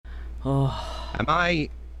Oh. Am I?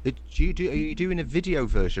 Are you doing a video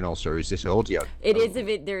version also, or is this audio? It is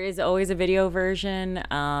there is always a video version.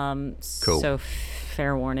 Cool. So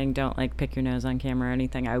fair warning, don't like pick your nose on camera or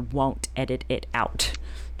anything. I won't edit it out.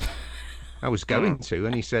 I was going to,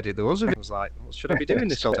 and he said there was a video. I was like, well, should I be doing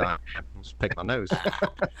this all the time? I'll just pick my nose.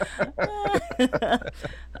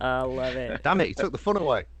 I love it. Damn it, he took the fun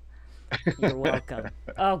away. You're welcome.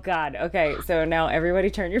 Oh, God. Okay, so now everybody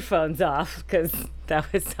turn your phones off because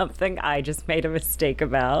that was something I just made a mistake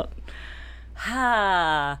about.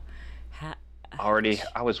 Already,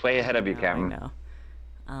 I was way ahead of you, Captain.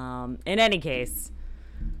 I know. In any case,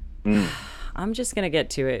 I'm just going to get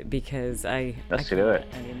to it because I Let's can't do it.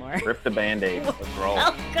 anymore. Rip the Band-Aid. Let's roll.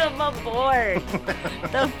 Welcome aboard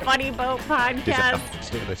the Funny Boat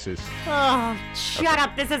Podcast. This is. Oh, shut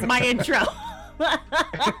up. This is my intro.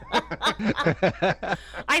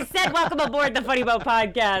 I said welcome aboard the Funny Boat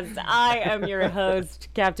Podcast. I am your host,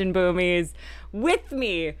 Captain Boomies. With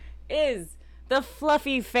me is the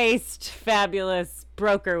fluffy-faced, fabulous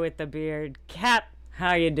broker with the beard. Cap,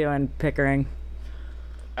 how you doing, Pickering?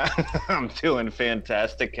 I'm doing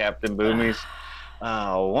fantastic, Captain Boomies.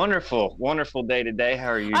 Wonderful day today. How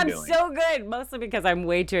are you doing? I'm so good, mostly because I'm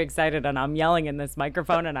way too excited and I'm yelling in this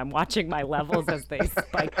microphone and I'm watching my levels as they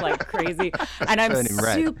spike like crazy. And I'm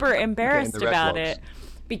super embarrassed about it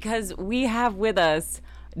because we have with us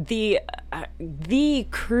the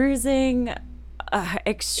cruising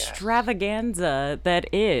extravaganza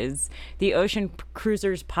that is the Ocean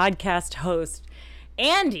Cruisers podcast host,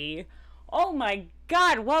 Andy. Oh my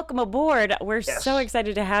God, welcome aboard. We're so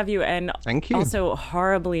excited to have you, and thank you. Also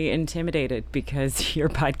horribly intimidated because your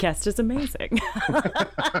podcast is amazing.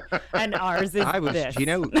 And ours is this. You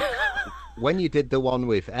know, when you did the one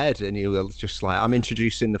with Ed and you were just like, I'm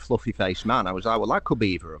introducing the fluffy face man, I was like, well, that could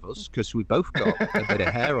be either of us because we both got a bit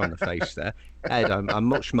of hair on the face there. Ed, I'm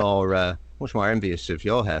much more envious of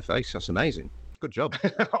your hair face. That's amazing. Good job.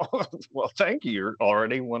 Well, thank you. You're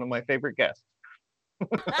already one of my favorite guests.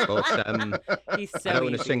 But He's so I don't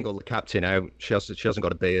want to single the captain out. She hasn't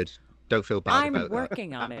got a beard. Don't feel bad about that. I'm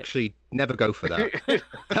working on it. Actually, never go for that.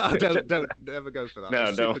 don't never go for that. No,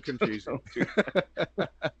 it's don't. Super confusing.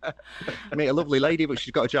 I mean, a lovely lady, but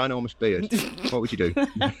she's got a ginormous beard. What would you do?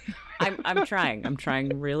 I'm trying. I'm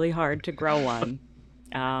trying really hard to grow one.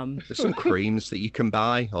 There's some creams that you can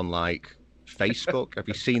buy on like Facebook. Have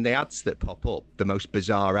you seen the ads that pop up? The most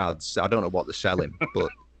bizarre ads. I don't know what they're selling, but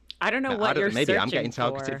I don't know what you're maybe searching I'm getting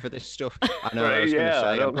targeted for this stuff. I know. I was going to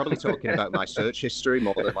say I'm probably talking about my search history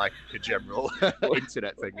more than like a general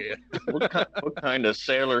internet thing here. What kind of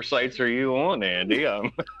sailor sites are you on, Andy?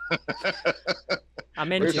 I'm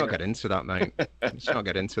into Let's not get into that, mate. Let's not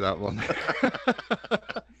get into that one.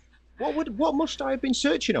 What must I have been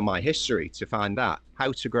searching on my history to find that?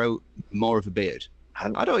 How to grow more of a beard?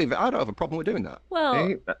 I don't have a problem with doing that.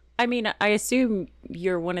 Well, I mean, I assume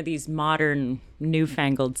you're one of these modern,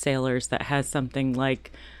 newfangled sailors that has something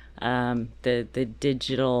like the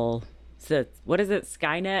digital. So what is it?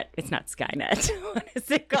 Skynet? It's not Skynet. What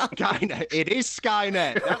is it called? Skynet. It is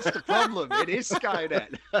Skynet. That's the problem. It is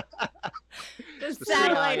Skynet. The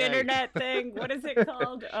satellite internet thing. What is it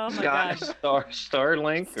called? Oh my God.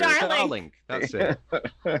 Starlink. Starlink. That's it.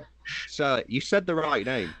 So you said the right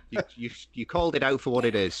name. You called it out for what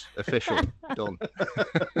it is. Official. Done.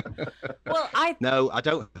 Well, No, I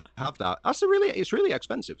don't have that. It's really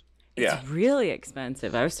expensive. It's really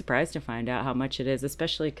expensive. I was surprised to find out how much it is,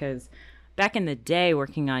 especially because back in the day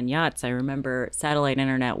working on yachts, I remember satellite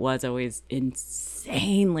internet was always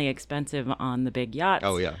insanely expensive on the big yachts.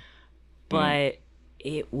 Oh, yeah. But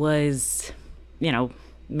it was,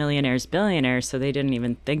 millionaires, billionaires, so they didn't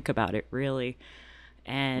even think about it really.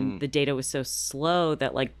 And the data was so slow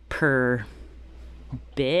that like per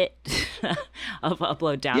bit of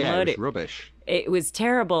upload download, yeah, it was rubbish. It was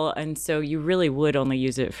terrible, and so you really would only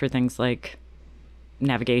use it for things like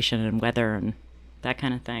navigation and weather and that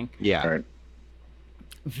kind of thing. Yeah. Right.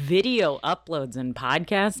 Video uploads and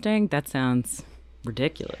podcasting, that sounds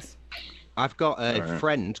ridiculous. I've got a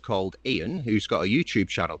friend called Ian who's got a YouTube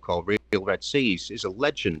channel called Real Red Seas. He's a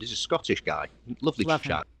legend. He's a Scottish guy. Lovely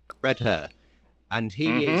chap. Red hair. And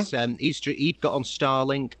he he'd got on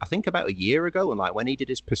Starlink, I think about a year ago, and like when he did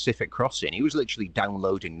his Pacific Crossing, he was literally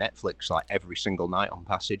downloading Netflix like every single night on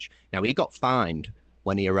passage. Now he got fined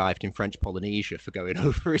when he arrived in French Polynesia for going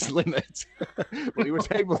over his limit, but he was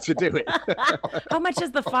able to do it. How much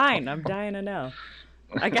is the fine? I'm dying to know.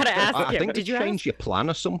 I gotta ask you. I think did they you change your plan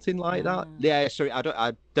or something like that? Yeah, sorry,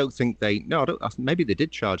 I don't think they. No, I don't. Maybe they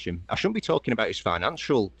did charge him. I shouldn't be talking about his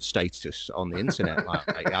financial status on the internet.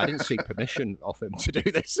 I didn't seek permission off him to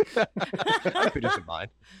do this. I hope he doesn't mind.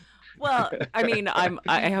 Well, I mean,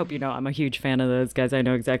 I hope you know I'm a huge fan of those guys. I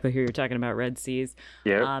know exactly who you're talking about, Red Seas.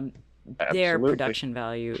 Yeah, Their absolutely. production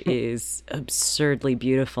value is absurdly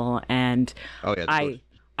beautiful, and Oh yeah,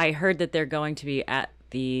 I heard that they're going to be at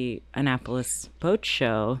the Annapolis Boat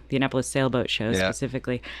Show, the Annapolis Sailboat Show Yeah.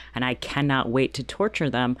 specifically, and I cannot wait to torture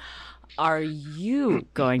them. Are you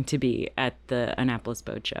going to be at the Annapolis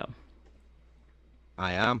Boat Show?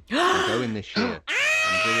 I am. I'm going this year.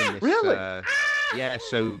 I'm doing this. Really? Yeah.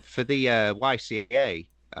 So for the YCA,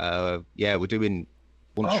 yeah, we're doing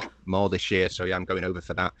bunch more this year. So yeah, I'm going over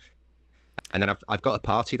for that. And then I've got a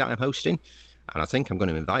party that I'm hosting, and I think I'm going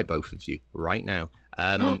to invite both of you right now.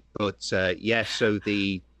 But yeah, so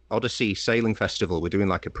the Odyssey Sailing Festival, we're doing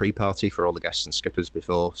like a pre-party for all the guests and skippers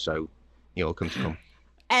before. So you're welcome to come.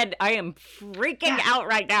 And I am freaking out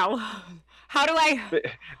right now. How do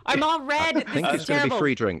I'm all red. I think This it's is going to be terrible.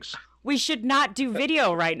 free drinks. We should not do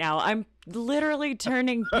video right now. I'm literally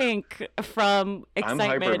turning pink from I'm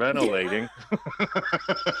excitement. hyperventilating.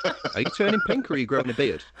 Are you turning pink or are you growing a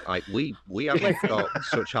beard? Like we haven't got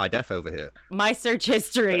such high def over here. My search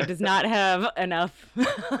history does not have enough.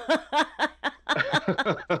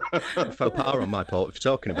 Faux pas on my part if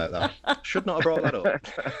you're talking about that. Should not have brought that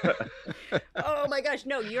up. Oh my gosh,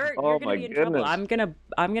 no, you're Oh gonna my be in trouble. goodness.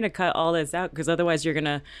 I'm gonna cut all this out because otherwise you're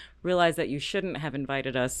gonna realize that you shouldn't have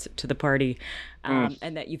invited us to the party, and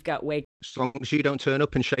that you've got way. As long as you don't turn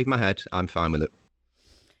up and shave my head, I'm fine with it.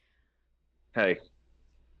 Hey,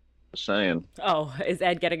 just saying. Oh, is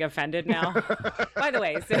Ed getting offended now? By the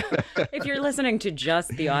way, so if you're listening to just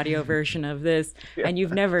the audio version of this and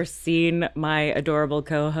you've never seen my adorable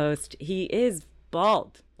co-host, he is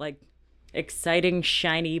bald, like exciting,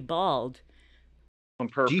 shiny bald. On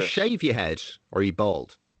purpose. Do you shave your head or are you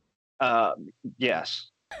bald? Yes.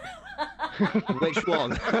 Which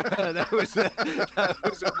one? that was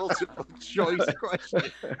a multiple choice question.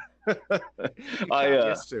 You can't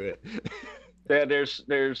guess to it. Yeah,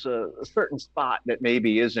 there's a certain spot that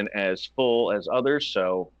maybe isn't as full as others,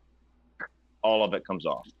 so all of it comes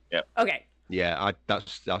off. Yeah. Okay. Yeah,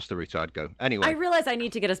 that's the route I'd go. Anyway, I realize I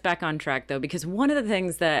need to get us back on track though, because one of the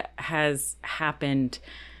things that has happened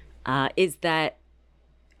is that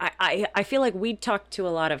I feel like we talk to a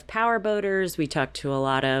lot of power boaters, we talk to a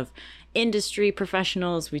lot of industry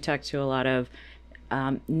professionals, we talk to a lot of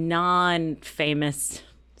non-famous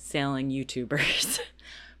sailing YouTubers,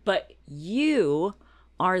 but you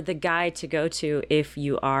are the guy to go to if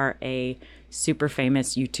you are a super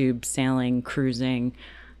famous YouTube sailing, cruising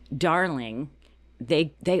darling.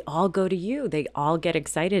 They all go to you. They all get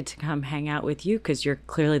excited to come hang out with you because you're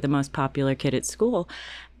clearly the most popular kid at school.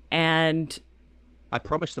 And I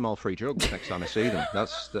promise them all free drugs next time I see them.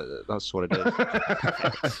 That's what it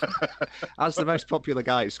is. As the most popular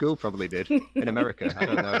guy at school probably did in America. I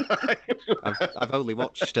don't know. I've only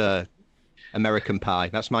watched American Pie.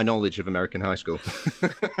 That's my knowledge of American high school.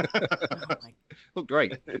 Look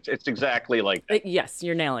great. It's exactly like that. yes,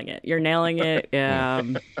 you're nailing it. You're nailing it.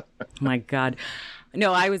 My God.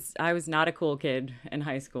 No, I was not a cool kid in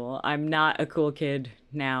high school. I'm not a cool kid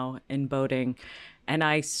now in boating. And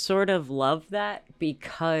I sort of love that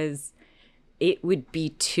because it would be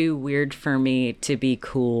too weird for me to be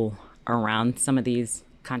cool around some of these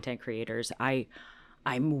content creators.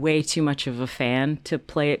 I'm way too much of a fan to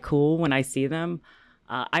play it cool when I see them.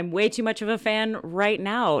 I'm way too much of a fan right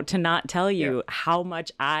now to not tell you how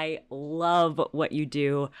much I love what you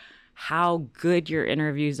do, how good your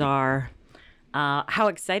interviews are, how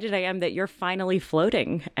excited I am that you're finally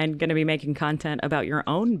floating and going to be making content about your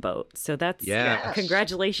own boat. So that's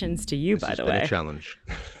congratulations to you, by the way. Been a challenge.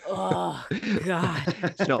 Oh God,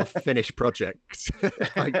 it's not a finished project.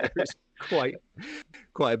 There's quite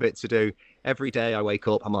a bit to do. Every day I wake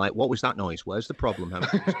up, I'm like, what was that noise? Where's the problem?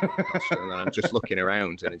 And I'm just looking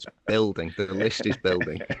around and it's building. The list is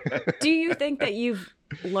building. Do you think that you've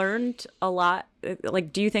learned a lot?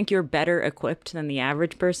 Like, do you think you're better equipped than the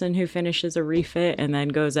average person who finishes a refit and then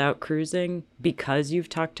goes out cruising because you've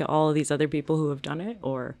talked to all of these other people who have done it?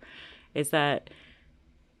 Or is that...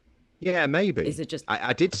 Yeah, maybe. Is it just...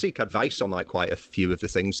 I did seek advice on like quite a few of the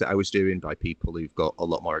things that I was doing by people who've got a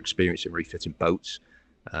lot more experience in refitting boats.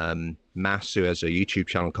 Mass, who has a YouTube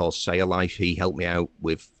channel called Sail Life, he helped me out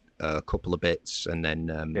with a couple of bits, and then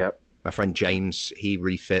my friend James, he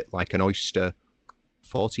refit like an Oyster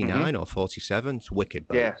 49 or 47. It's wicked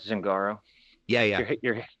boat. Yeah, Zingaro. Yeah.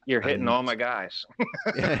 You're hitting all my guys.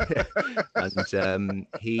 And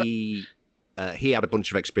he had a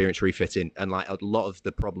bunch of experience refitting, and like a lot of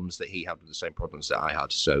the problems that he had were the same problems that I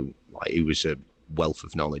had. So like he was a wealth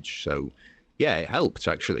of knowledge. So yeah, it helped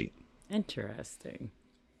actually. Interesting.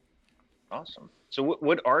 Awesome. So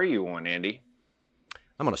what are you on, Andy?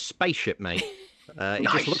 I'm on a spaceship, mate. It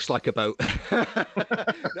Nice. just looks like a boat. No,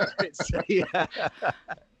 it's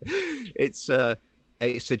a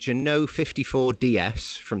Jeannot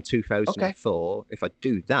 54DS from 2004. Okay. If I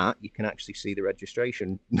do that, you can actually see the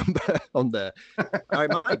registration number on there. Or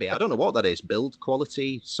it might be. I don't know what that is. Build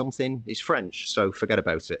quality, something. It's French, so forget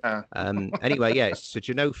about it. Anyway, yeah, it's a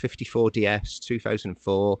Jeannot 54DS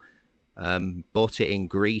 2004. Bought it in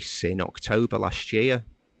Greece in October last year.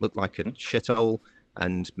 Looked like a shithole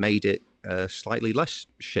and made it a slightly less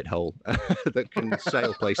shithole that can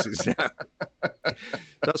sail places now.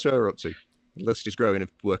 That's where we're up to. The list is growing of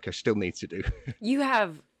work I still need to do. You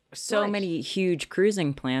have so many huge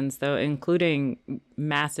cruising plans, though, including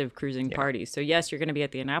massive cruising parties. So, yes, you're going to be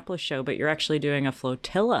at the Annapolis show, but you're actually doing a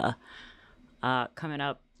flotilla coming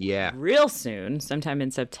up real soon, sometime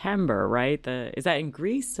in September, right? Is that in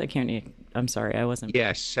Greece? I'm sorry, I wasn't.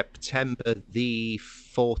 Yeah, September the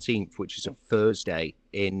 14th, which is a Thursday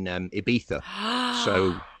in Ibiza.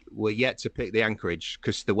 So we're yet to pick the anchorage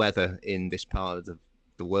because the weather in this part of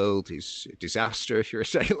the world is a disaster if you're a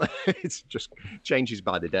sailor. It just changes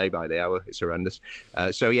by the hour. It's horrendous.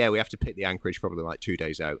 So yeah, we have to pick the anchorage probably like 2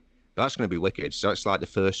 days out. But that's going to be wicked. So it's like the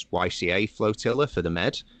first YCA flotilla for the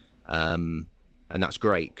Med. And that's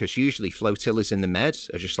great because usually flotillas in the Med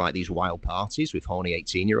are just like these wild parties with horny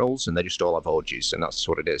 18-year-olds and they just all have orgies, and that's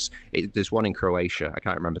what it is. There's one in Croatia. I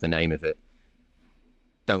can't remember the name of it.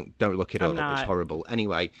 Don't look it up. It's horrible.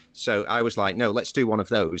 Anyway, so I was like, no, let's do one of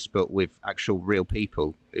those, but with actual real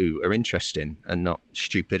people who are interesting and not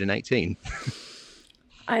stupid and 18.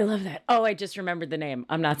 I love that. Oh, I just remembered the name.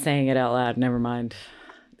 I'm not saying it out loud. Never mind.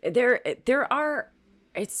 There are.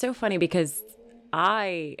 It's so funny because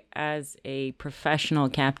I, as a professional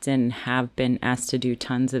captain, have been asked to do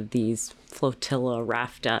tons of these flotilla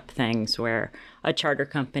raft up things where a charter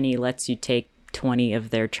company lets you take 20 of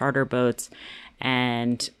their charter boats,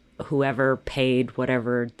 and whoever paid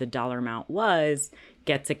whatever the dollar amount was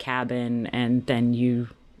gets a cabin, and then you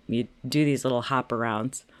do these little hop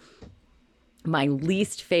arounds. My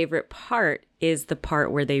least favorite part is the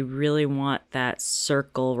part where they really want that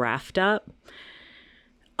circle raft up.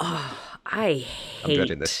 Oh, I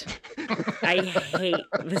hate this. I hate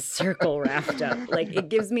the circle raft up. Like, it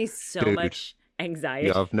gives me so much anxiety.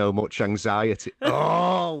 You have no much anxiety.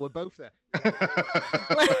 Oh, we're both there.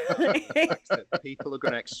 People are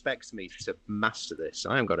going to expect me to master this.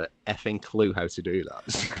 I haven't got an effing clue how to do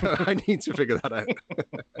that. So I need to figure that out.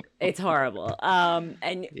 It's horrible.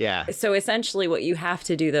 And so essentially what you have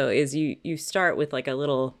to do, though, is you start with like a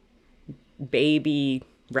little baby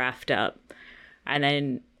raft up, and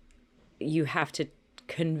then you have to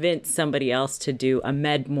convince somebody else to do a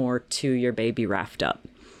Medmore to your baby raft up.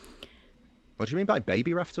 What do you mean by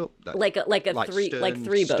baby raft up? Like three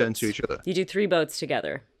boats. Stern to each other. You do 3 boats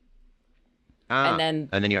together. And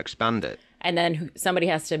then you expand it. And then somebody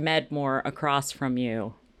has to Medmore across from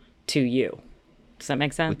you to you. Does that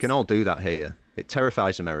make sense? We can all do that here. It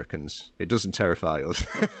terrifies Americans. It doesn't terrify us.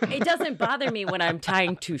 It doesn't bother me when I'm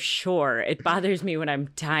tying to shore. It bothers me when I'm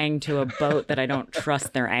tying to a boat that I don't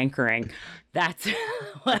trust they're anchoring. That's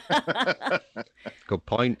good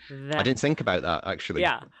point. I didn't think about that, actually.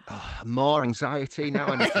 Yeah. Oh, more anxiety now.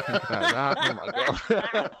 I need to think about that. Oh my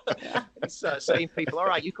god. It's saying people, all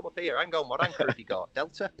right, you come up here. I'm going, what anchor have you got?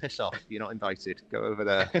 Delta? Piss off. You're not invited. Go over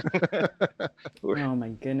there. Oh my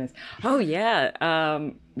goodness. Oh yeah.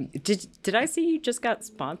 Did I see you just got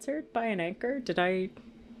sponsored by an anchor? Did I?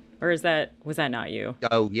 Or was that not you?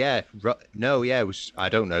 Oh yeah, no, yeah. It was. I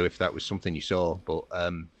don't know if that was something you saw, but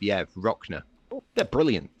yeah, Rockner. They're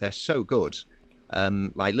brilliant. They're so good.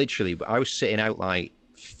 Like literally, I was sitting out like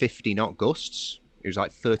 50 knot gusts. It was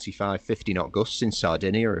like 35, 50 knot gusts in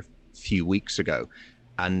Sardinia a few weeks ago,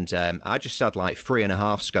 and I just had like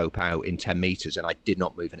 3.5 scope out in 10 meters, and I did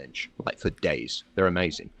not move an inch, like for days. They're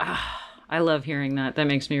amazing. I love hearing that. That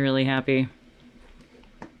makes me really happy.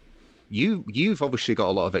 You've obviously got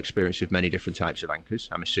a lot of experience with many different types of anchors,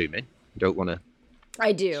 I'm assuming. You don't want to say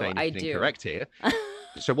anything incorrect here.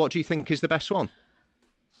 So what do you think is the best one?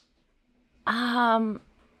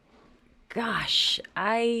 Gosh,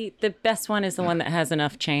 the best one is the one that has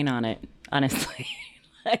enough chain on it, honestly.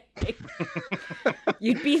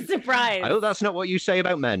 You'd be surprised. I hope that's not what you say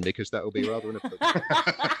about men, because that will be rather inappropriate.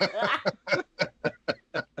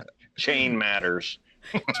 Chain matters.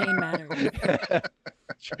 Chain matters.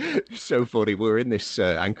 So funny. We were in this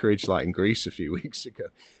anchorage like in Greece a few weeks ago.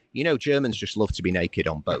 You know, Germans just love to be naked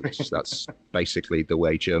on boats. That's basically the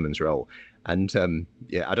way Germans roll. And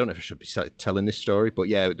yeah, I don't know if I should be telling this story, but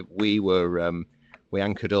yeah, we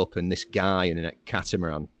anchored up, and this guy in a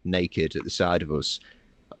catamaran naked at the side of us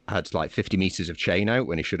had like 50 meters of chain out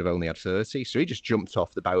when he should have only had 30. So he just jumped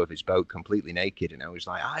off the bow of his boat completely naked. And I was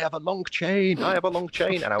like, I have a long chain. I have a long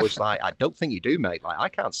chain. And I was like, I don't think you do, mate. Like, I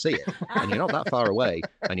can't see it. And you're not that far away.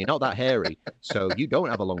 And you're not that hairy. So you don't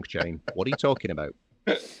have a long chain. What are you talking about?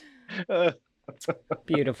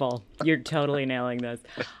 Beautiful. You're totally nailing this.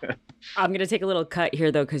 I'm going to take a little cut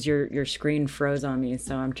here, though, because your screen froze on me.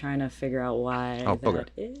 So I'm trying to figure out why that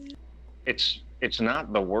is. It's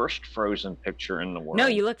not the worst Frozen picture in the world. No,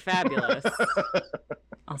 you look fabulous.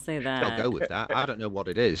 I'll say that. I'll go with that. I don't know what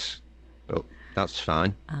it is, but that's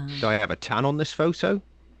fine. Do I have a tan on this photo?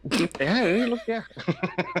 Yeah, you look, yeah.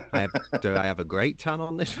 Do I have a great tan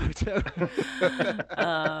on this photo?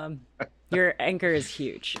 Your anchor is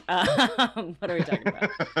huge. What are we talking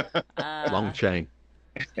about? Long chain.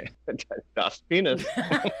 Das penis.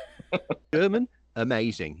 German,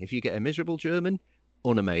 amazing. If you get a miserable German,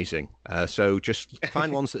 unamazing. So just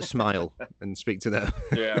find ones that smile and speak to them.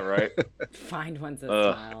 Yeah, right. Find ones that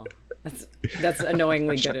smile. That's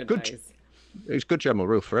annoyingly good advice. It's good general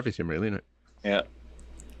rule for everything, really, isn't it? Yeah.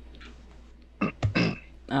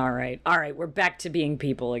 All right. We're back to being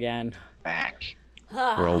people again. Back.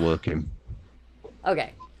 We're all working.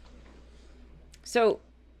 Okay. So,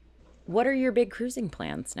 what are your big cruising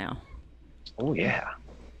plans now? Oh yeah.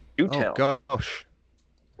 Do tell. Oh gosh.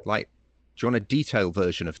 Like, do you want a detailed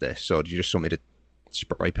version of this, or do you just want me to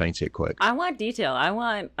spray paint it quick? I want detail. I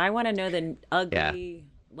want to know the ugly. Yeah.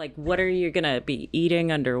 Like, what are you gonna be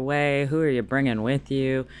eating underway? Who are you bringing with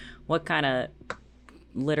you? What kind of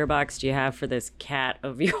litter box do you have for this cat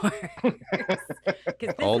of yours?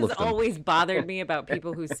 Because this has always bothered me about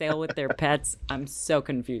people who sail with their pets. I'm so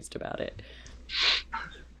confused about it.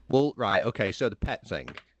 Well, right, okay, so the pet thing.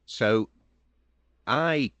 So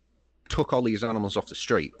I took all these animals off the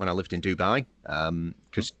street when I lived in Dubai,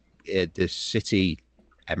 because the city,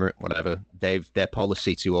 emirate, whatever, their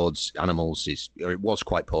policy towards animals it was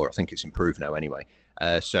quite poor. I think it's improved now anyway.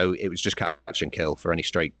 So it was just catch and kill for any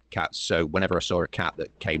stray cats. So whenever I saw a cat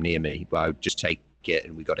that came near me, I would just take it,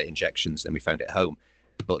 and we got it injections, then we found it home.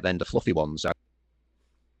 But then the fluffy ones, I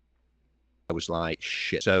was like,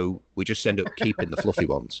 shit. So we just end up keeping the fluffy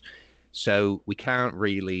ones. So we can't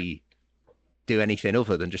really do anything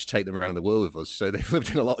other than just take them around the world with us. So they've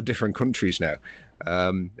lived in a lot of different countries now.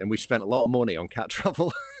 And we've spent a lot of money on cat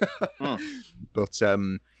travel. But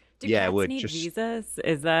do cats need visas?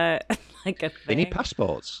 Is that like a thing? They need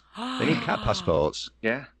passports. They need cat passports.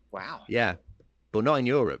 Yeah. Wow. Yeah. But not in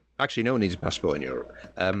Europe. Actually, no one needs a passport in Europe.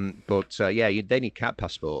 They need cat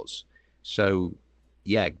passports. So,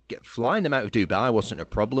 yeah, flying them out of Dubai wasn't a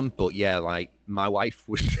problem. But yeah, like my wife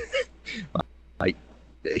was like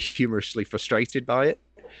humorously frustrated by it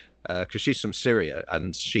because she's from Syria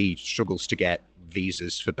and she struggles to get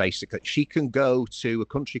visas for basically. She can go to a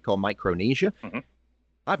country called Micronesia. Mm-hmm.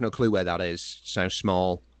 I have no clue where that is. Sounds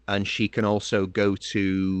small. And she can also go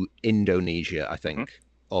to Indonesia, I think,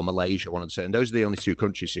 or Malaysia, one of the two. And those are the only two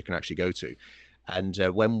countries she can actually go to. And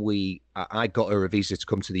I got her a visa to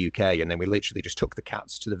come to the UK, and then we literally just took the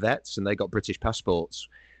cats to the vets, and they got British passports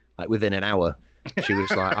like within an hour. She was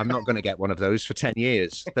like, I'm not going to get one of those for 10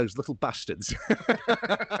 years. Those little bastards.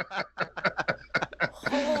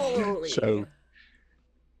 Holy. So,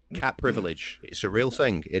 cat privilege. It's a real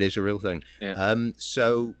thing. It is a real thing. Yeah.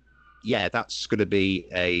 So, yeah, that's going to be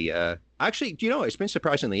a... Actually, do you know, it's been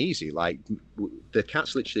surprisingly easy. Like, the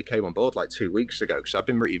cats literally came on board like 2 weeks ago, because I've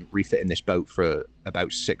been refitting this boat for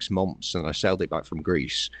about 6 months, and I sailed it back from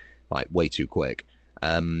Greece, like, way too quick.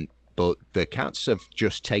 But the cats have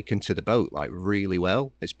just taken to the boat, like, really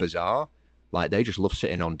well. It's bizarre. Like, they just love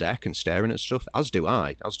sitting on deck and staring at stuff, as do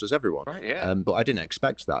I, as does everyone. Right, yeah. But I didn't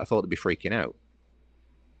expect that. I thought they'd be freaking out.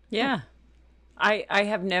 Yeah. I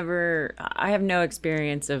have no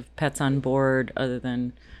experience of pets on board other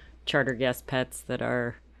than charter guest pets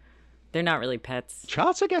they're not really pets.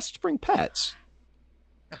 Charter guests bring pets?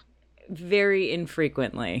 Very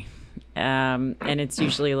infrequently. And it's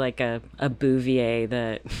usually like a Bouvier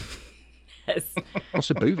that What's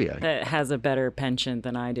a Bouvier? That has a better penchant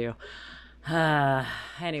than I do.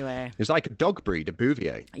 Anyway. It's like a dog breed, a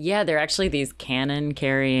Bouvier. Yeah, they're actually these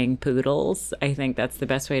cannon-carrying poodles. I think that's the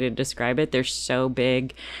best way to describe it. They're so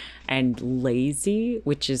big and lazy,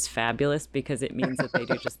 which is fabulous because it means that they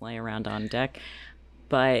do just lay around on deck.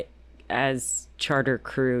 But as charter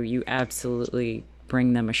crew, you absolutely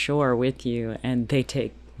bring them ashore with you, and they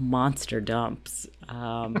take monster dumps.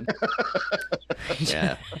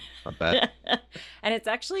 Yeah, I bet. And it's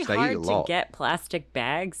actually hard to get plastic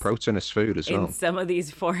bags. Proteinous food as well. In some of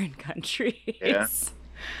these foreign countries.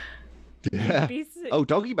 Yeah. Oh,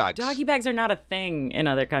 doggy bags. Doggy bags are not a thing in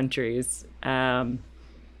other countries.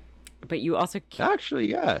 but you also can't. Actually,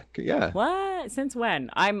 yeah. What? Since when?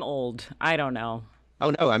 I'm old. I don't know.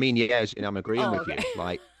 Oh no, I mean, yes, I'm agreeing Oh, with okay. you.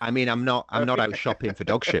 Like, I mean, I'm not out shopping for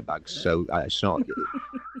dog shit bags, so it's not.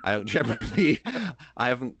 I don't generally. I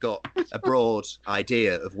haven't got a broad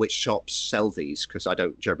idea of which shops sell these because I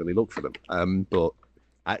don't generally look for them. But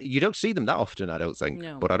you don't see them that often, I don't think.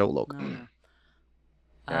 No. But I don't look. No, no.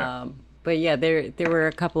 Yeah. But yeah, there were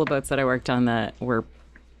a couple of boats that I worked on that were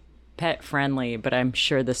pet friendly, but I'm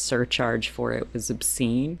sure the surcharge for it was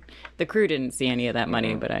obscene. The crew didn't see any of that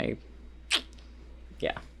money, but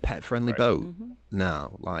yeah. Pet friendly boat?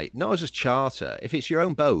 No, like not as a charter. If it's your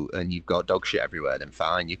own boat and you've got dog shit everywhere, then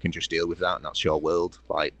fine, you can just deal with that, and that's your world.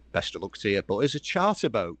 Like, best of luck to you. But as a charter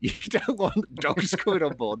boat, you don't want dogs coming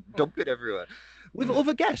on board, dumping everywhere. With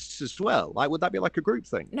other guests as well. Like, would that be like a group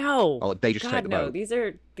thing? No. Or they just God, take the no. boat? These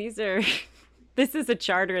are this is a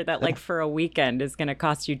charter that like for a weekend is going to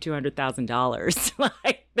cost you $200,000.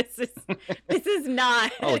 Like this is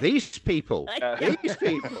not. Oh, these people. These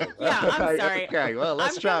people. Yeah, I'm sorry. Okay, well,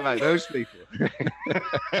 let's chat about those people.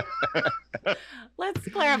 Let's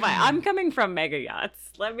clarify. I'm coming from mega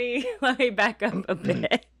yachts. Let me back up a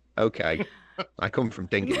bit. Okay. I come from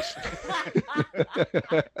dinghies.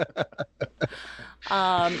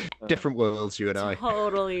 Different worlds, you and I.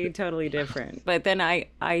 Totally different. But then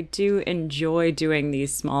I do enjoy doing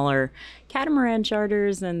these smaller catamaran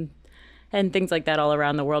charters and things like that all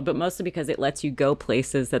around the world, but mostly because it lets you go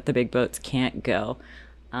places that the big boats can't go.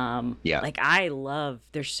 Like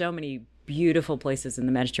there's so many beautiful places in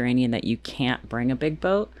the Mediterranean that you can't bring a big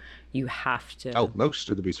boat. You have to. Oh,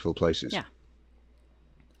 most of the beautiful places. Yeah.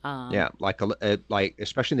 Yeah, like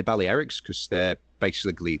especially in the Balearics, because they're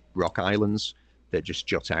basically rock islands that just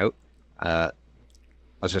jut out,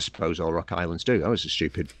 as I suppose all rock islands do. That was a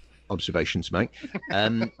stupid observation to make.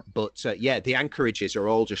 But the anchorages are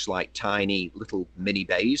all just like tiny little mini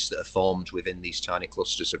bays that are formed within these tiny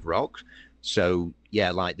clusters of rock. So yeah,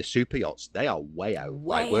 like the super yachts, they are way out.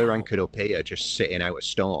 We're anchored up here, just sitting out a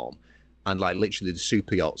storm, and like literally the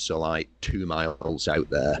super yachts are like 2 miles out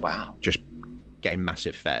there. Wow. Just getting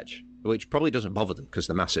massive fetch, which probably doesn't bother them because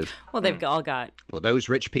they're massive. Well, they've all got. But those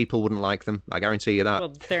rich people wouldn't like them. I guarantee you that.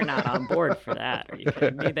 Well, they're not on board for that. Are you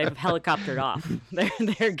kidding me? They've helicoptered off.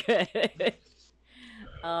 They're good.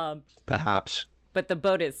 Perhaps. But the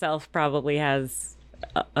boat itself probably has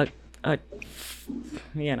a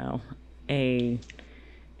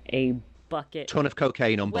bucket. Ton of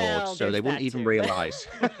cocaine on board, so they wouldn't even realize.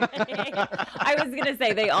 I was gonna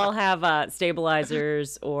say they all have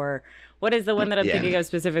stabilizers, or what is the one that I'm thinking of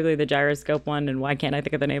specifically, the gyroscope one, and why can't I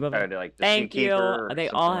think of the name of it? Like the Thank you. They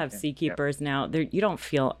all have like seakeepers now. You don't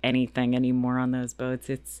feel anything anymore on those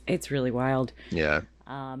boats. It's really wild. Yeah.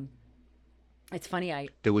 It's funny.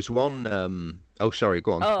 There was one. Oh, sorry.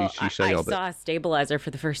 Go on. Oh, you say I saw a stabilizer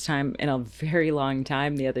for the first time in a very long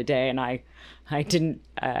time the other day, and I didn't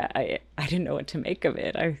know what to make of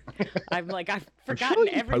it. I'm like, I've forgotten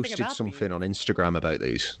everything about these. You posted something on Instagram about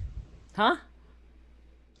these. Huh?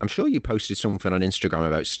 I'm sure you posted something on Instagram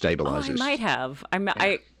about stabilizers. Oh, I might have.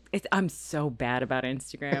 I'm so bad about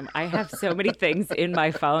Instagram. I have so many things in my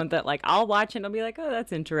phone that like I'll watch and I'll be like, oh,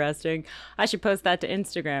 that's interesting. I should post that to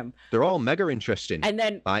Instagram. They're all mega interesting. And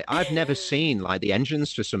then I've never seen like the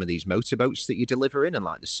engines for some of these motorboats that you deliver in and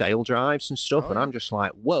like the sail drives and stuff. And I'm just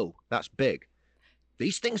like, whoa, that's big.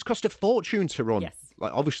 These things cost a fortune to run. Yes.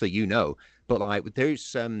 Like obviously but like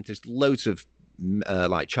there's loads of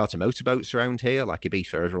like charter motorboats around here, like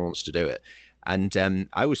Ibiza, everyone wants to do it. And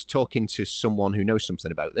I was talking to someone who knows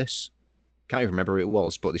something about this. Can't even remember who it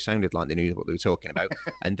was, but they sounded like they knew what they were talking about.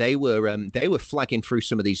 And they were flagging through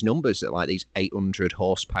some of these numbers that like these 800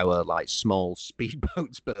 horsepower like small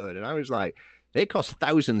speedboats burn, and I was like, they cost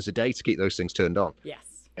thousands a day to keep those things turned on. yes.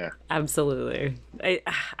 Yeah. Absolutely.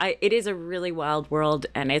 It is a really wild world,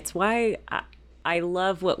 and it's why I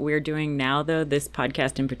love what we're doing now, though, this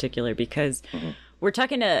podcast in particular, because we're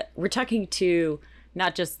talking to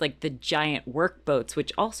not just like the giant work boats,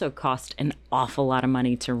 which also cost an awful lot of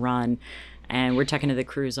money to run, and we're talking to the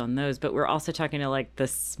crews on those, but we're also talking to like the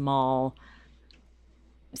small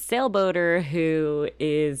sailboater who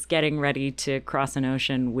is getting ready to cross an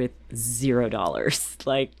ocean with $0.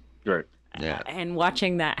 Like, Right. Yeah. And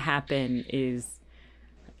watching that happen is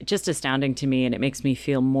just astounding to me, and it makes me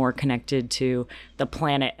feel more connected to the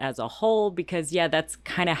planet as a whole, because that's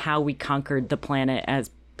kind of how we conquered the planet as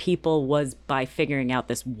people, was by figuring out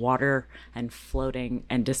this water and floating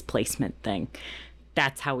and displacement thing.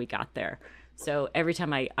 That's how we got there. So every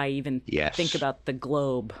time I even think about the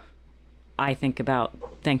globe, I think about,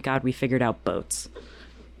 thank God we figured out boats.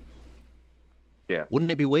 Yeah.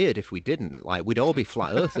 Wouldn't it be weird if we didn't? Like, we'd all be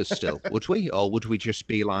flat earthers still, would we? Or would we just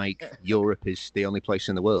be like, Europe is the only place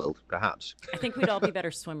in the world, perhaps? I think we'd all be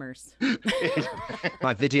better swimmers.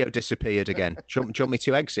 My video disappeared again. Do you want me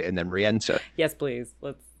to exit and then re-enter? Yes, please.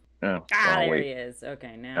 Let's. Oh, there wait. he is.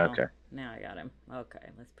 Okay, now. Okay. Now I got him. Okay,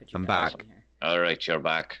 let's put you. I'm back back. in here. All right, you're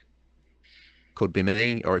back. Could be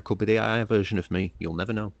me, or it could be the AI version of me. You'll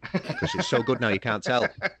never know. Because it's so good now, you can't tell.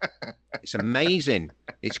 It's amazing.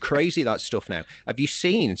 It's crazy, that stuff now. Have you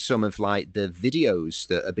seen some of like the videos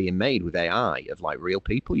that are being made with AI of like real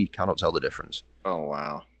people? You cannot tell the difference. Oh,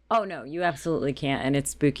 wow. Oh no, you absolutely can't, and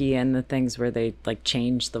it's spooky. And the things where they like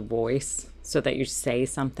change the voice so that you say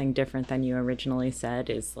something different than you originally said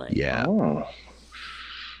is like, Yeah. Oh.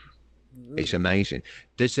 It's amazing.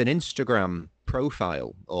 There's an Instagram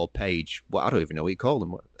profile or page. Well, I don't even know what you call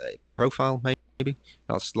them. Profile, maybe.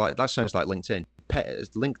 That sounds like LinkedIn.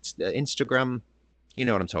 Linked Instagram. You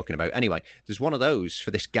know what I'm talking about. Anyway, there's one of those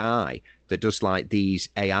for this guy that does like these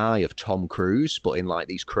AI of Tom Cruise, but in like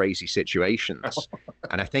these crazy situations.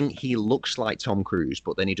 And I think he looks like Tom Cruise,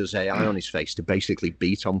 but then he does AI on his face to basically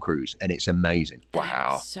be Tom Cruise, and it's amazing.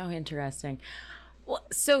 Wow. so interesting. Well,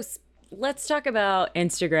 so let's talk about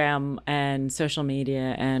Instagram and social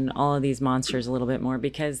media and all of these monsters a little bit more,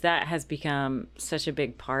 because that has become such a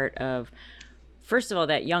big part of, first of all,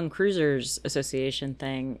 that Young Cruisers Association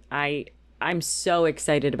thing. I'm so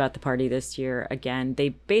excited about the party this year. Again, they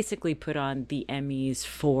basically put on the Emmys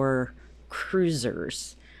for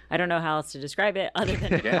cruisers. I don't know how else to describe it other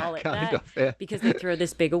than to call it that, because they throw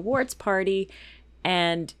this big awards party,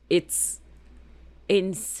 and it's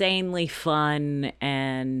insanely fun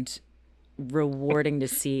and rewarding to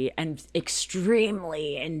see, and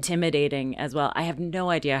extremely intimidating as well. I have no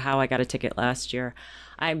idea how I got a ticket last year.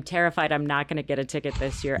 I'm terrified I'm not going to get a ticket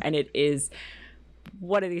this year, and it is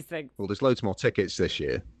one of these things. Well, there's loads more tickets this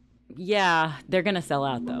year. Yeah, they're going to sell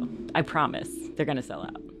out though. I promise. They're going to sell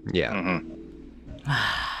out. Yeah.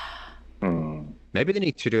 Maybe they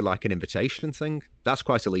need to do like an invitation thing. That's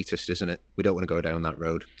quite elitist, isn't it? We don't want to go down that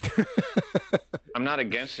road. I'm not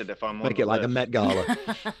against it if I'm on Make the it like list. a Met Gala.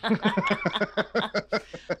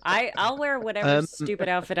 I'll wear whatever stupid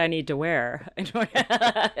outfit I need to wear.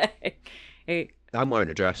 I'm wearing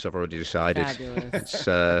a dress. I've already decided. Fabulous.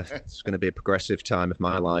 It's going to be a progressive time of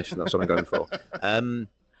my life, and that's what I'm going for.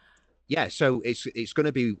 Yeah, so it's going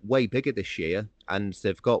to be way bigger this year, and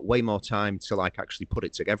they've got way more time to like actually put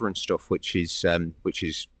it together and stuff, which is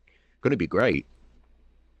going to be great.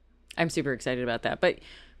 I'm super excited about that. But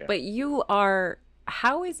you are.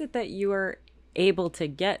 How is it that you are able to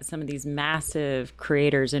get some of these massive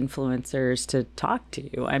creators, influencers to talk to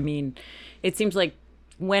you? I mean, it seems like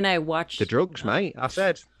when I watch The drugs, mate. I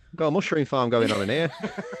said, got a mushroom farm going on in here.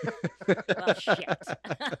 Well, shit.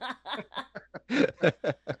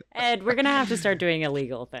 Ed, we're gonna have to start doing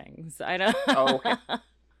illegal things. I don't. Oh, okay.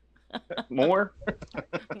 More?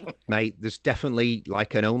 Mate, there's definitely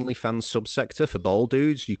like an OnlyFans subsector for bald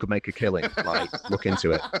dudes. You could make a killing. Like, look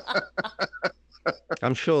into it.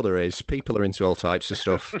 I'm sure there is. People are into all types of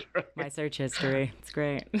stuff. My search history. It's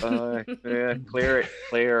great. Yeah,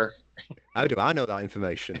 clear. How do I know that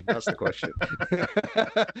information? That's the question.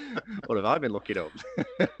 What have I been looking up?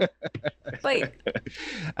 But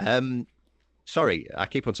sorry, I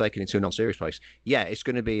keep on taking it to a non-serious place. Yeah, it's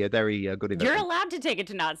going to be a very good event. you're allowed to take it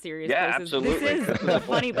to not serious Yeah, places. absolutely. This is the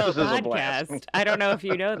Funny Boat This is a blast. podcast. I don't know if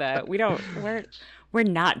you know that. We're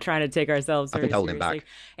not trying to take ourselves I've very been holding seriously. back.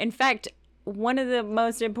 In fact, one of the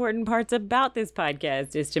most important parts about this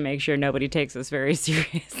podcast is to make sure nobody takes us very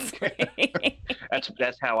seriously.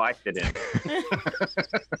 That's how I fit in.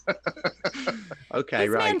 Okay, This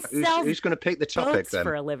right. man sells Who's going to pick the topic Boats then?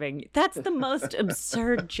 for a living. That's the most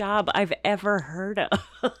absurd job I've ever heard of.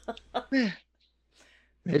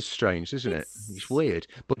 It's strange, isn't it? It's weird.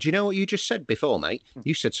 But do you know what you just said before, mate?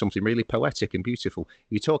 You said something really poetic and beautiful.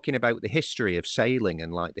 You're talking about the history of sailing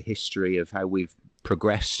and like the history of how we've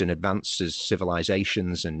progressed and advanced as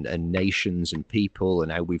civilizations and nations and people,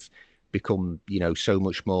 and how we've become, so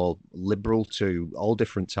much more liberal to all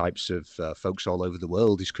different types of folks all over the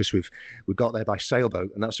world, is because we've got there by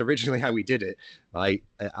sailboat, and that's originally how we did it. I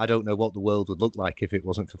don't know what the world would look like if it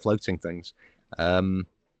wasn't for floating things.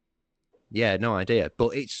 Yeah, no idea.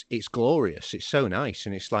 But it's glorious. It's so nice,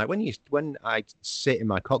 and it's like when I sit in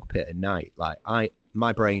my cockpit at night, like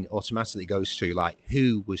my brain automatically goes to like,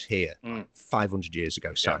 who was here 500 years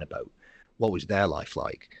ago sailing a boat? What was their life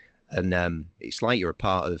like? And it's like you're a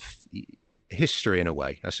part of history in a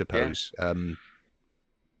way, I suppose. Yeah.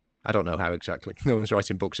 I don't know how exactly. No one's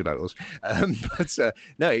writing books about us, but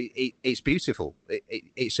no, it's beautiful.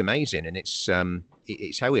 It's amazing, and it's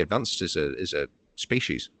how we advanced as a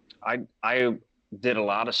species. I did a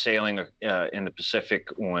lot of sailing in the Pacific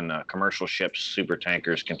on commercial ships, super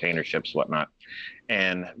tankers, container ships, whatnot,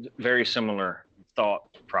 and very similar thought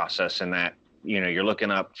process in that, you're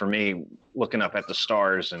looking up, for me, looking up at the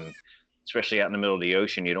stars, and especially out in the middle of the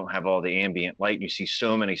ocean, you don't have all the ambient light. And you see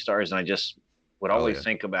so many stars, and I just would always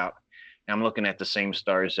think about, I'm looking at the same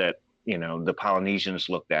stars that, the Polynesians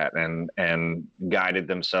looked at and guided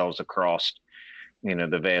themselves across,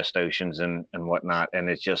 the vast oceans and whatnot. And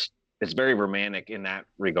it's very romantic in that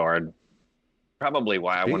regard. Probably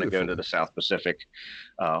why I want to go to the South Pacific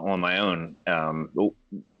on my own.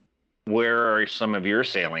 Where are some of your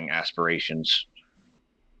sailing aspirations?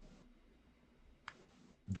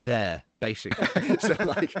 There, basically. So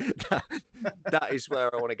like that is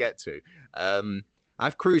where I want to get to.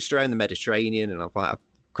 I've cruised around the Mediterranean, and I've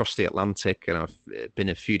crossed the Atlantic, and I've been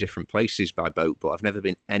a few different places by boat, but I've never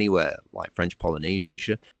been anywhere like French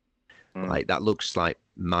Polynesia. Like that looks like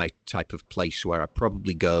my type of place where I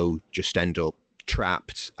probably go, just end up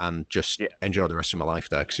trapped and just enjoy the rest of my life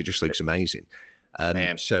there, because it just looks amazing.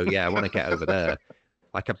 So yeah, I want to get over there.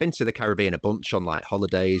 Like I've been to the Caribbean a bunch on like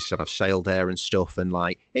holidays, and I've sailed there and stuff, and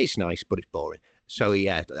like it's nice, but it's boring. So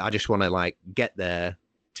yeah, I just want to like get there,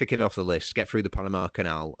 tick it off the list, get through the Panama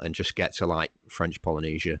Canal, and just get to like French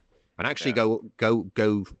Polynesia, and actually go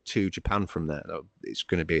to Japan from there. Though it's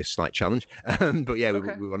going to be a slight challenge, but yeah,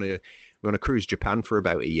 we want to cruise Japan for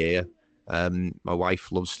about a year. My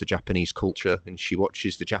wife loves the Japanese culture, and she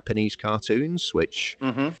watches the Japanese cartoons, which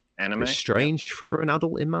anime is strange for an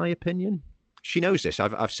adult, in my opinion. She knows this.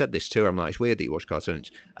 I've said this to her. I'm like, it's weird that you watch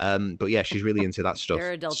cartoons. But yeah, she's really into that stuff.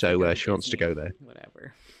 So she wants to go there.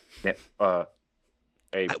 Whatever. Yeah.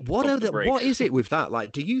 What is it with that?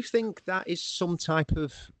 Like, do you think that is some type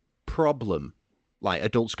of problem? Like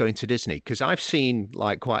adults going to Disney? Because I've seen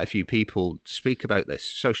like quite a few people speak about this,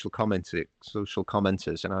 social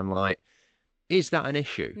commenters, and I'm like, is that an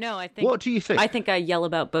issue? No, I think. What do you think? I think I yell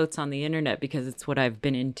about boats on the internet because it's what I've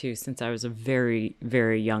been into since I was a very,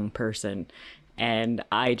 very young person. And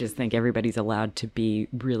I just think everybody's allowed to be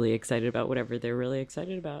really excited about whatever they're really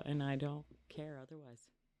excited about. And I don't care otherwise.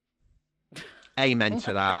 Amen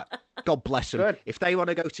to that. God bless them. Good. If they want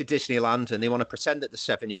to go to Disneyland and they want to pretend that they're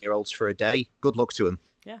 7-year-olds for a day, good luck to them.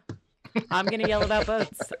 Yeah. I'm going to yell about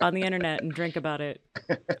boats on the internet and drink about it.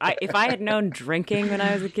 If I had known drinking when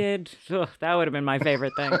I was a kid, that would have been my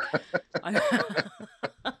favorite thing.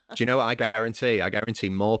 Do you know what I guarantee? I guarantee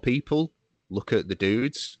more people look at the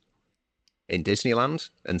dudes in Disneyland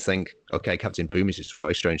and think, okay, Captain Boomies is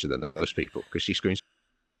way stranger than those people, because she screams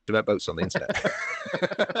about boats on the internet.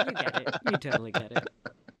 You get it. You totally get it.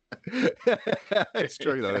 It's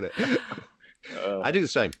true though, isn't it? I do the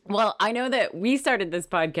same. Well, I know that we started this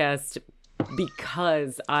podcast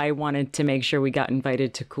because I wanted to make sure we got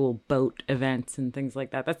invited to cool boat events and things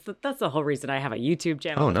like that. That's the whole reason I have a YouTube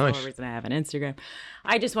channel. Oh, nice. That's the whole reason I have an Instagram.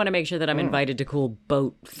 I just want to make sure that I'm invited to cool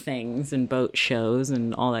boat things and boat shows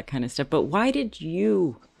and all that kind of stuff. But why did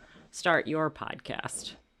you start your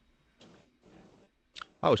podcast?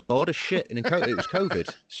 I was bored as shit, and it was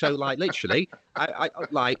COVID. So, like, literally, I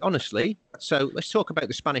like, honestly. So, let's talk about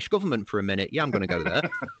the Spanish government for a minute. Yeah, I'm going to go there.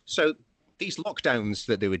 So, these lockdowns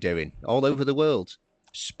that they were doing all over the world,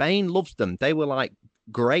 Spain loved them. They were like,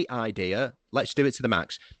 great idea. Let's do it to the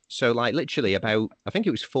max. So, like, literally, I think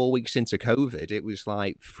it was 4 weeks into COVID, it was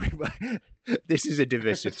like, this is a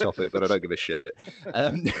divisive topic, but I don't give a shit.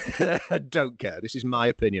 I don't care. This is my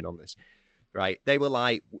opinion on this. Right, they were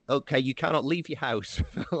like, okay, you cannot leave your house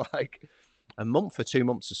for like a month or 2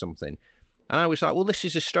 months or something. And I was like, well, this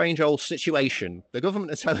is a strange old situation. The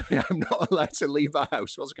government are telling me I'm not allowed to leave my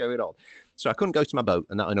house. What's going on? So I couldn't go to my boat,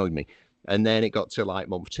 and that annoyed me. And then it got to like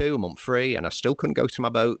month 2, month 3, and I still couldn't go to my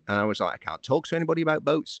boat. And I was like, I can't talk to anybody about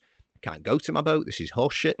boats. Can't go to my boat. This is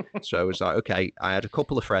horseshit. So I was like, okay, I had a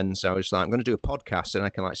couple of friends. I was like, I'm going to do a podcast and I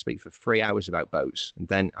can like speak for 3 hours about boats, and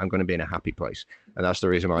then I'm going to be in a happy place. And that's the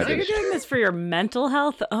reason why I did it. You're doing this for your mental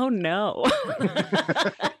health? Oh no.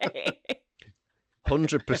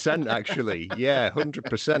 100% actually. Yeah,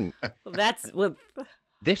 100%. Well, that's what.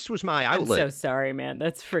 This was my outlet. I'm so sorry, man.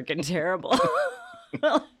 That's freaking terrible.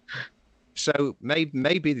 So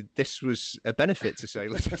maybe this was a benefit to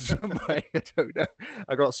sailors in some way. I don't know.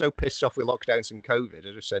 I got so pissed off with lockdowns and COVID,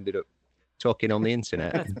 I just ended up talking on the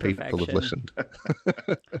internet, and people have listened.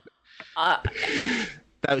 That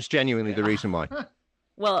was genuinely the reason why.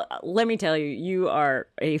 Well, let me tell you, you are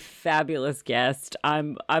a fabulous guest.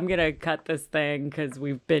 I'm gonna cut this thing because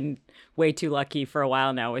we've been way too lucky for a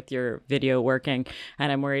while now with your video working,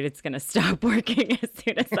 and I'm worried it's gonna stop working as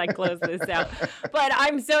soon as I close this out. But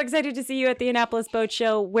I'm so excited to see you at the Annapolis Boat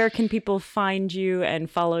Show. Where can people find you and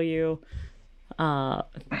follow you?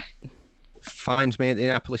 Find me at the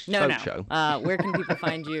Annapolis Folk Show. Where can people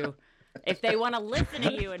find you? If they want to listen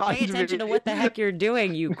to you and pay attention to what the heck you're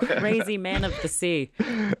doing, you crazy man of the sea.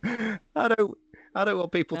 I don't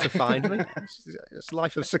want people to find me. It's a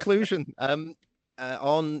life of seclusion.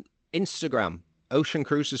 On Instagram, Ocean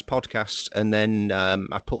Cruisers Podcast, and then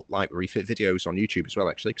I put like refit videos on YouTube as well,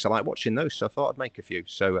 actually, because I like watching those. So I thought I'd make a few.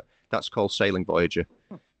 So that's called Sailing Voyager.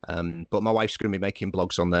 But my wife's going to be making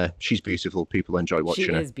blogs on there. She's beautiful. People enjoy watching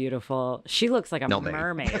her. She is beautiful. She looks like a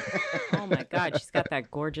mermaid. Oh my God, she's got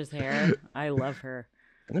that gorgeous hair. I love her.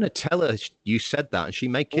 I'm going to tell her you said that, and she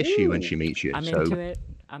may kiss you when she meets you. I'm so into it.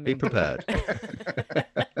 Be prepared.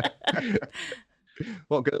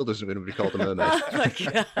 What girl doesn't want to be called a mermaid? Oh my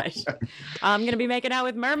gosh. I'm going to be making out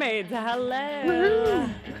with mermaids. Hello.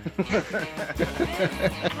 This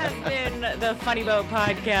has been the Funny Boat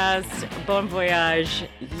Podcast. Bon voyage.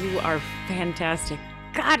 You are fantastic.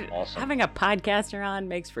 God, awesome. Having a podcaster on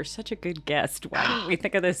makes for such a good guest. Why didn't we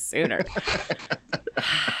think of this sooner?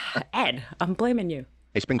 Ed, I'm blaming you.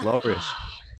 It's been glorious.